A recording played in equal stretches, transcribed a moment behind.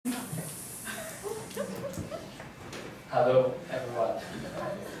Hello, everyone.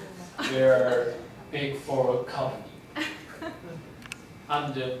 We're Big Four company.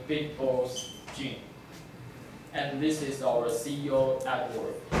 I'm the big boss, Jim. And this is our CEO,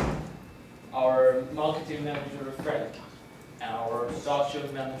 Edward, our marketing manager, Frank, and our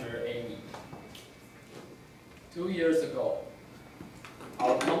production manager, Amy. 2 years ago,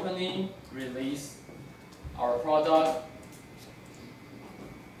 our company released our product,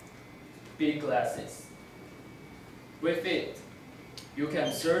 Big Glasses. With it, you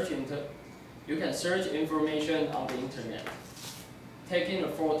can search information on the internet, taking a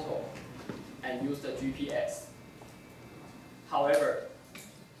photo, and use the GPS. However,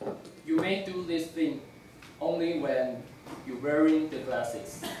 you may do this thing only when you're wearing the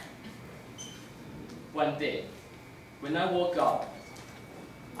glasses. One day, when I woke up,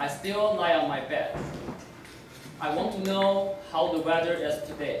 I still lie on my bed. I want to know how the weather is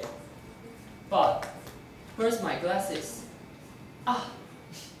today. But where's my glasses?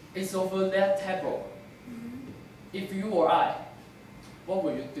 It's over that table. If you or I, what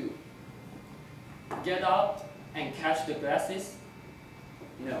will you do? Get up and catch the glasses?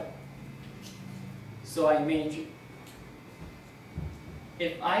 No. So I made you.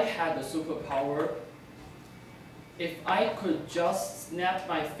 If I had a superpower, if I could just snap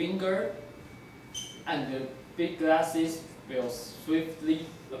my finger and the big glasses will swiftly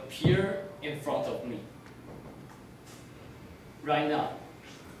appear in front of me. Right now,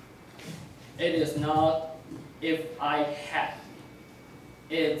 it is not if I had,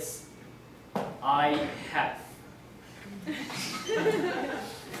 it's I have.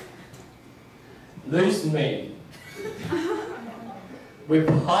 This made with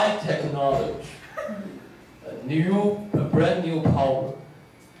high technology, a brand new power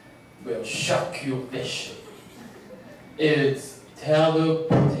will shock your vision. It's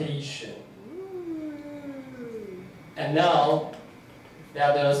teleportation. And now,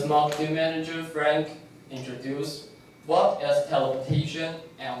 let us marketing manager Frank introduce what is teleportation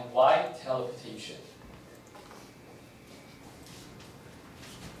and why teleportation.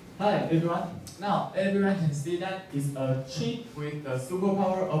 Hi everyone. Now everyone can see that it's a chip with the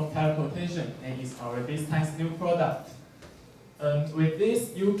superpower of teleportation and it's our this time's new product. With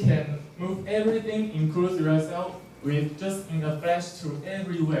this, you can move everything, include yourself, with just in a flash to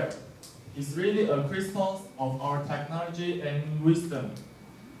everywhere. It's really a crystal of our technology and wisdom.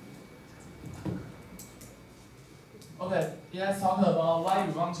 Okay, let's talk about why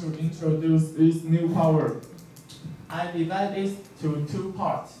we want to introduce this new power. I divide this to two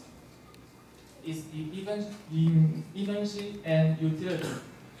parts. It's efficiency and utility.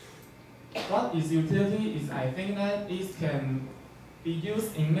 What is utility is I think that it can be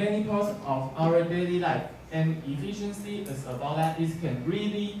used in many parts of our daily life, and efficiency is about that it can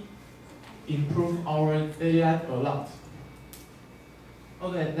really improve our daily life a lot.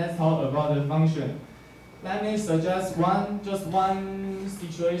 Okay, let's talk about the function. Let me suggest just one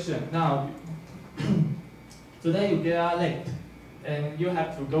situation. Now, today you get out late and you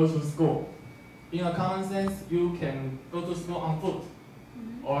have to go to school. In a common sense, you can go to school on foot,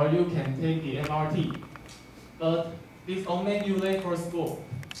 or you can take the MRT. But this all make you late for school,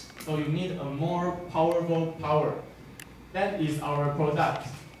 so you need a more powerful power. That is our product,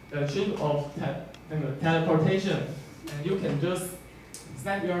 the chip of teleportation. And you can just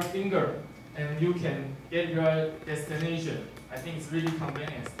snap your finger and you can get your destination. I think it's really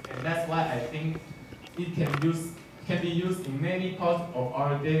convenient, and that's why I think it can be used in many parts of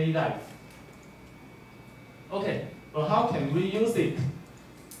our daily life. Okay, but how can we use it?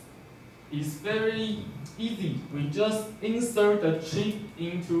 It's very easy. We just insert the chip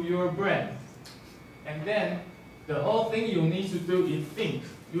into your brain. And then the only thing you need to do is think.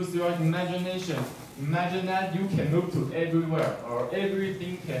 Use your imagination. Imagine that you can move to everywhere, or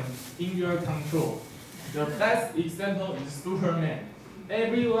everything can in your control. The best example is Superman.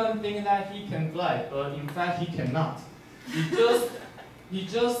 Everyone thinks that he can fly, but in fact he cannot. He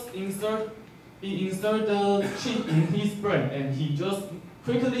just insert the chip in his brain, and he just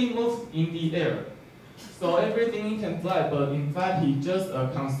quickly moves in the air. So everything he can fly, but in fact he's just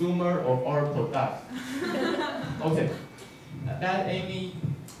a consumer of our product. Okay, let Amy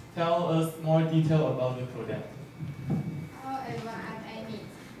tell us more detail about the product. Hello everyone, I'm Amy.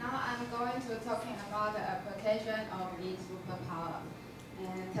 Now I'm going to talking about the application of this superpower.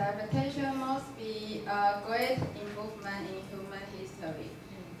 And teleportation must be a great improvement in human history.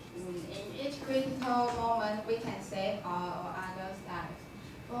 In each critical moment, we can save our or others' lives.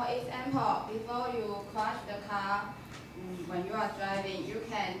 For example, before you crash the car, when you are driving, you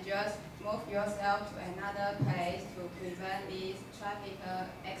can just move yourself to another place to prevent this traffic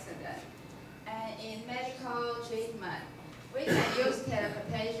accident. And in medical treatment, improvement. We can use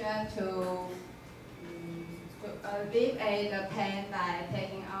teleportation to alleviate the pain by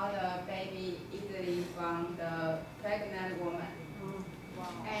taking out the baby easily from the pregnant woman.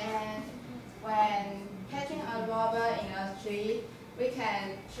 And when catching a robber in a street, we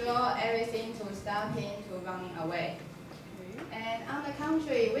can show everything to stop him to running away. And on the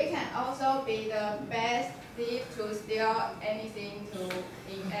contrary, we can also be the best thief to steal anything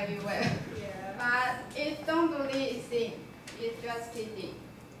in everywhere. Yeah. But it don't do this thing. It's just kidding.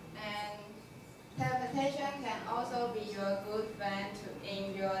 And teleportation can also be your good friend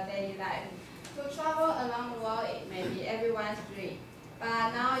in your daily life. To travel around the world, it may be everyone's dream.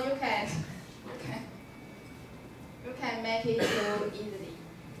 But now you can make it too easily.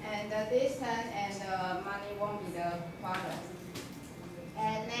 And the distance and the money won't be the problem.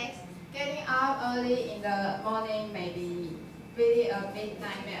 And next, getting up early in the morning may be really a big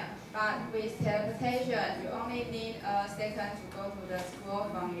nightmare. But with teleportation, you only need a second to go to the school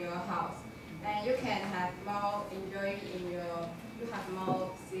from your house. And you can have more you have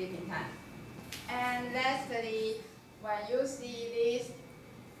more sleeping time. And lastly, when you see this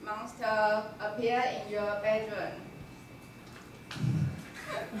monster appear in your bedroom,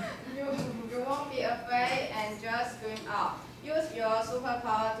 you won't be afraid and just scream out. Use your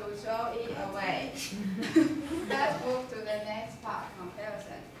superpower to throw it away. Let's move to the next part,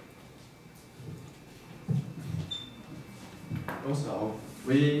 comparison. Also,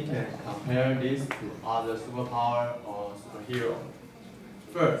 we can compare this to other superpower or superhero.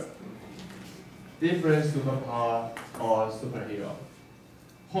 First, different superpower or superhero.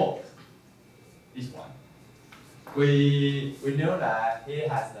 Hulk, this one. We know that he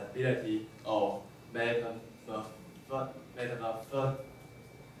has the ability of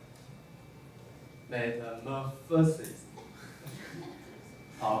metamorphosis,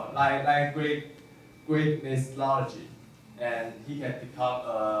 like Greek mythology, and he can become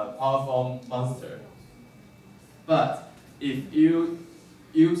a powerful monster. But if you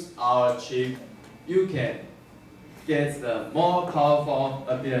use our chip, you can get the more powerful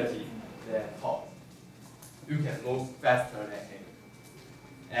ability than Hulk. You can move faster than him.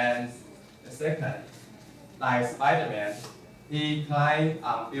 And the second, like Spider-Man, he climbs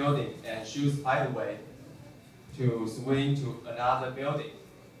on building and shoots spiderweb to swing to another building.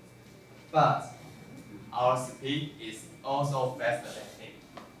 But our speed is also faster than him.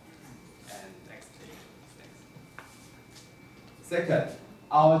 And next page. Second,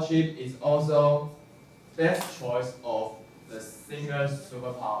 our chip is also best choice of the single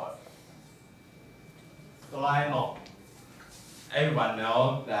superpower. Doraemon. Everyone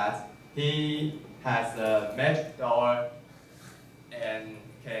knows that he has a magic door and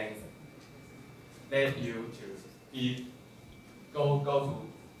can let you to go to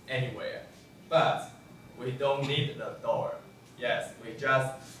anywhere. But we don't need the door. Yes, we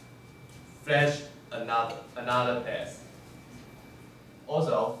just flash another path.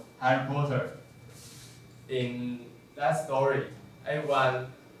 Also, Harry Potter. In that story,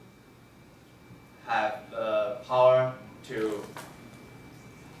 everyone have the power to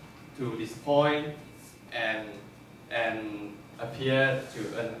destroy and appear to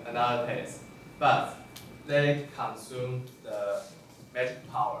another place, but they consume the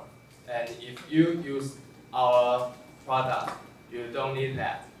magic power. And if you use our product, you don't need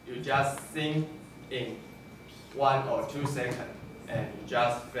that. You just think in 1 or 2 seconds and you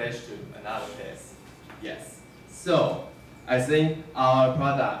just flash to another place. Yes. So I think our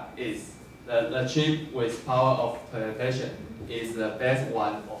product is the chip with power of teleportation is the best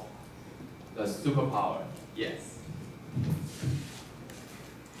one of the superpower. Yes.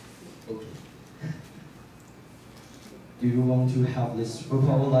 Okay. Do you want to have this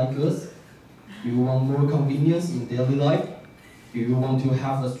superpower like us? Do you want more convenience in daily life? Do you want to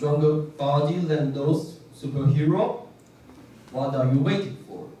have a stronger body than those superheroes? What are you waiting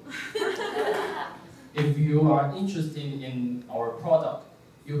for? If you are interested in our product,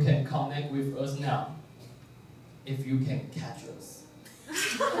 you can connect with us now. If you can catch us.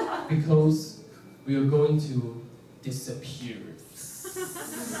 Because we are going to disappear.